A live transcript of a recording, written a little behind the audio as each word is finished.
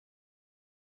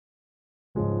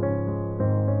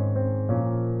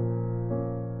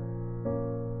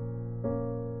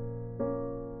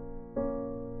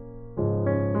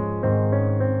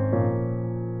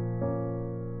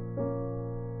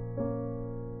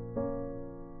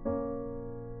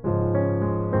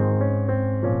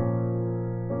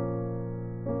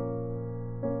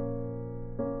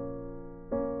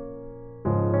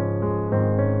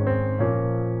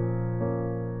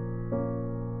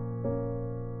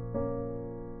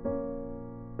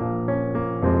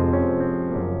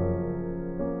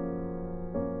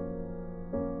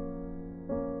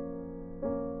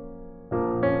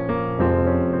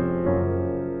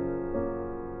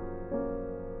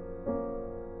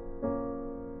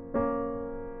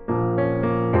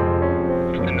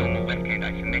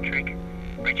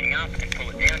and pull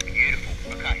it down.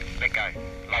 Beautiful. Okay, let go.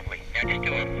 Lovely. Now just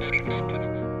do a 45 to the...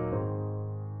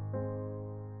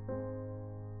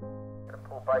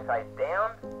 Pull both A's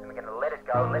down, and we're going to let it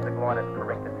go, let the glider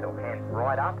correct itself. Hands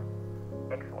right up.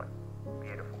 Excellent.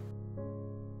 Beautiful.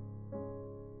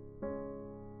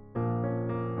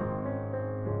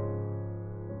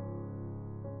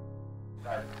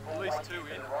 At least two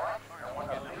in. Right. I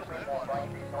want a little bit more brain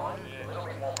this time. A little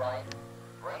bit more brain.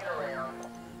 Bring it around.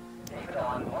 Keep it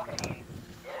on. Lock it in.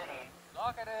 Get it in.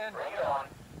 Lock it in. Bring it on.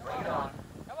 Bring it on.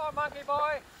 Come on, monkey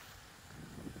boy.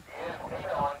 Beautiful. Keep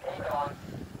it on. Keep it on.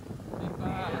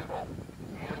 Beautiful.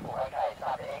 Beautiful. Okay,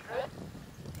 start to exit.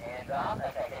 Hands up.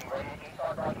 Okay, getting ready.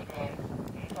 Inside brake again.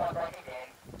 Inside brake again.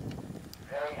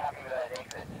 Very happy with those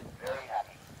exits. Very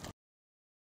happy.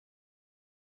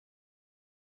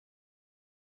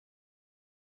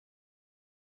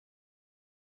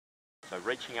 So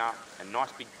reaching up and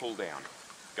nice big pull down.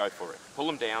 Go for it. Pull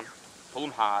them down. Pull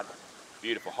them hard.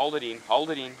 Beautiful. Hold it in. Hold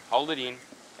it in. Hold it in.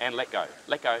 And let go.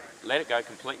 Let go. Let it go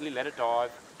completely. Let it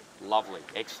dive. Lovely.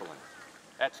 Excellent.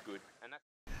 That's good. And that's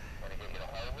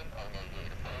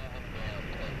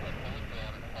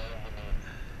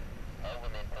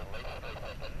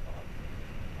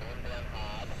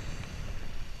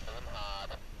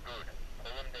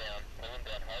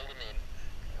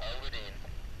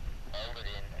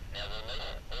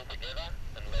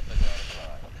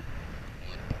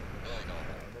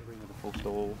full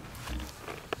stall,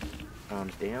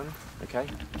 arms down, okay?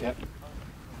 Yep.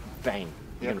 Bang.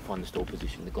 You're going to find the stall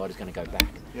position. The glider's going to go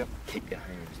back. Yep. Keep your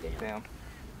hands Down.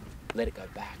 Let it go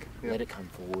back. Yep. Let it come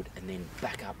forward and then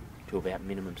back up to about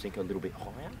minimum sink a little bit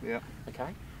higher. Yep.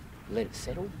 Okay? Let it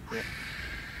settle. Yep.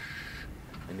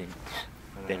 And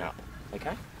then up.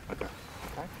 Okay? Okay.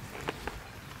 Okay.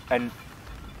 And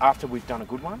after we've done a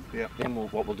good one, Yep. then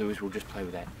what we'll do is we'll just play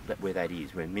with that where that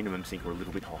is, where minimum sink or a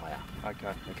little bit higher.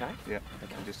 Okay. Okay? Yep.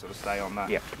 Okay. And just sort of stay on that.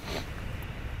 Yep.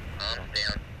 Arms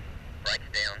down, brakes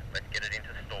down, let's get it into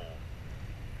stall.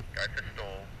 Go for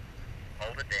stall,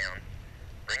 hold it down,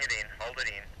 bring it in, hold it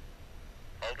in,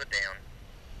 hold it down,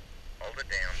 hold it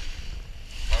down,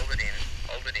 hold it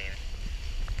in,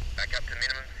 back up to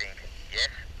minimum sink,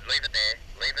 yes, leave it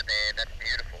there, that's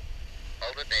beautiful.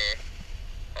 Hold it there,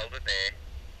 hold it there,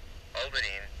 hold it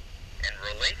in, and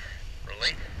release,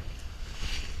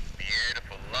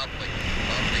 beautiful, lovely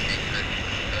exit,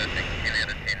 perfect, 10 out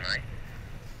of 10 mate.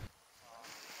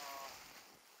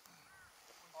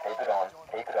 Keep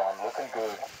it on, looking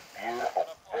good, beautiful,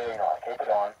 very nice, keep it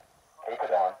on, keep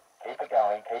it going,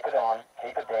 keep it on,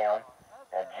 keep it down,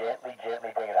 and gently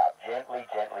bring it up, gently,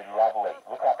 lovely,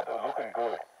 look up, looking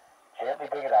good, gently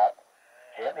bring it up,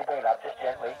 just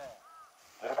gently,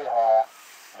 a little bit higher,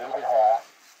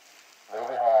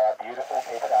 beautiful,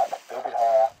 keep it up, a little bit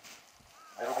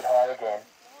higher again,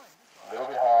 a little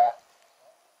bit higher,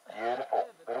 beautiful,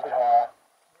 a little bit higher,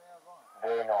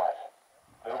 very nice,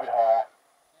 a little bit higher,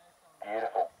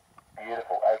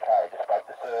 beautiful, okay, just break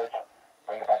the surge,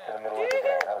 bring it back to the middle of the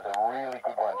dam. That was a really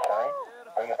good one, Shane.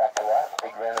 Bring it back to us,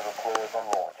 big round of applause on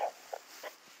launch.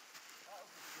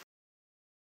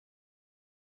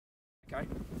 Okay.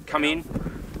 Come in,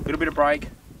 little bit of brake,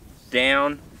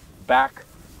 down, back,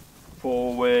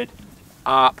 forward,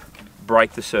 up,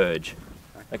 break the surge.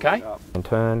 Okay? And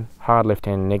turn, hard left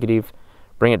hand negative,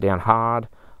 bring it down hard,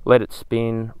 let it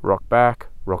spin, rock back,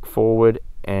 rock forward,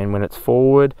 and when it's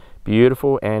forward,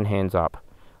 beautiful, and hands up.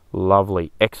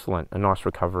 Lovely, excellent, a nice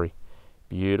recovery.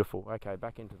 Beautiful. Okay,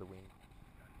 back into the wind.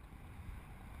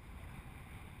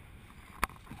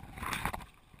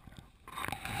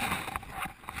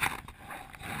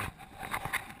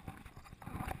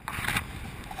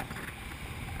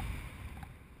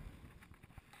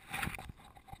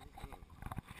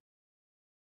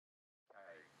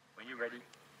 When you're ready,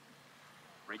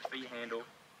 reach for your handle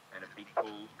and a big pull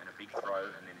and a big throw,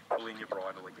 and then pull in your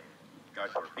bridle again. Go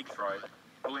for a big throw,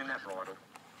 pull in that bridle.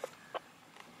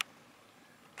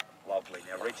 Lovely.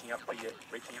 Now reaching up for your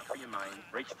mane.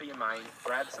 Reach for your mane.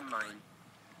 Grab some mane.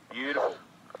 Beautiful.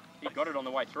 You got it on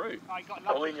the way through.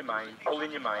 Pull in your mane. Pull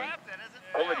in your mane.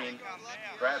 Pull it in.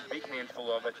 Grab a big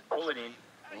handful of it. Pull it in.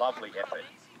 Lovely effort.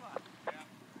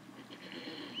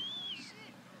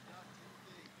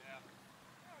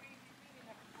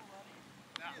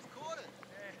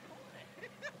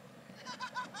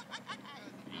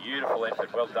 Beautiful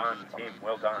effort. Well done, Tim.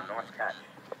 Well done. Nice catch.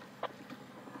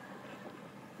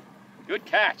 Good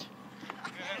catch.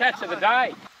 Catch of the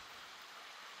day.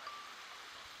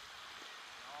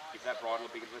 Give that bridle a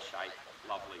bit of a shake.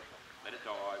 Lovely. Let it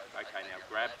dive. Okay, now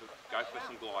go for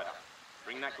some glider.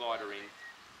 Bring that glider in.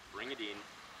 Bring it in.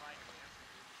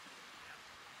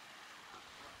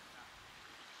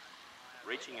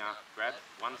 reaching up, grab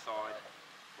one side,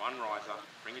 one riser,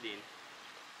 bring it in.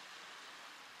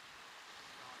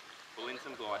 Pull in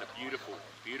some glider, beautiful,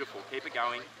 beautiful, keep it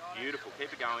going, beautiful,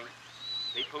 keep it going.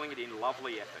 Keep pulling it in,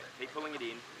 lovely effort, keep pulling it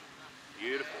in,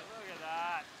 beautiful. Look at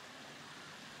that.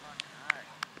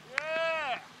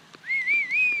 Yeah!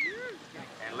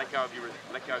 And let go of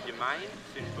your main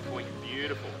soon before you,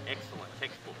 beautiful, excellent,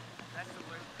 textbook.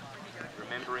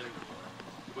 Remembering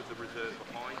with the reserve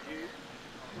behind you.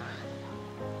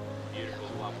 Beautiful,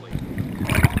 lovely.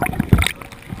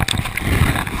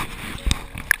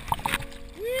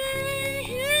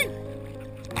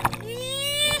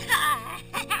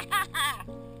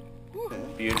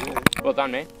 Beautiful. Well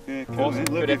done, man. Yeah, cool, Awesome. man.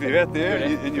 Look, Good if effort. you're out there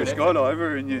Good and you're a effort.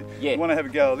 skydiver and you Yeah. want to have a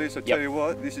go at this, I tell Yep. you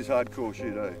what, this is hardcore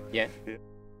shit, eh? Yeah.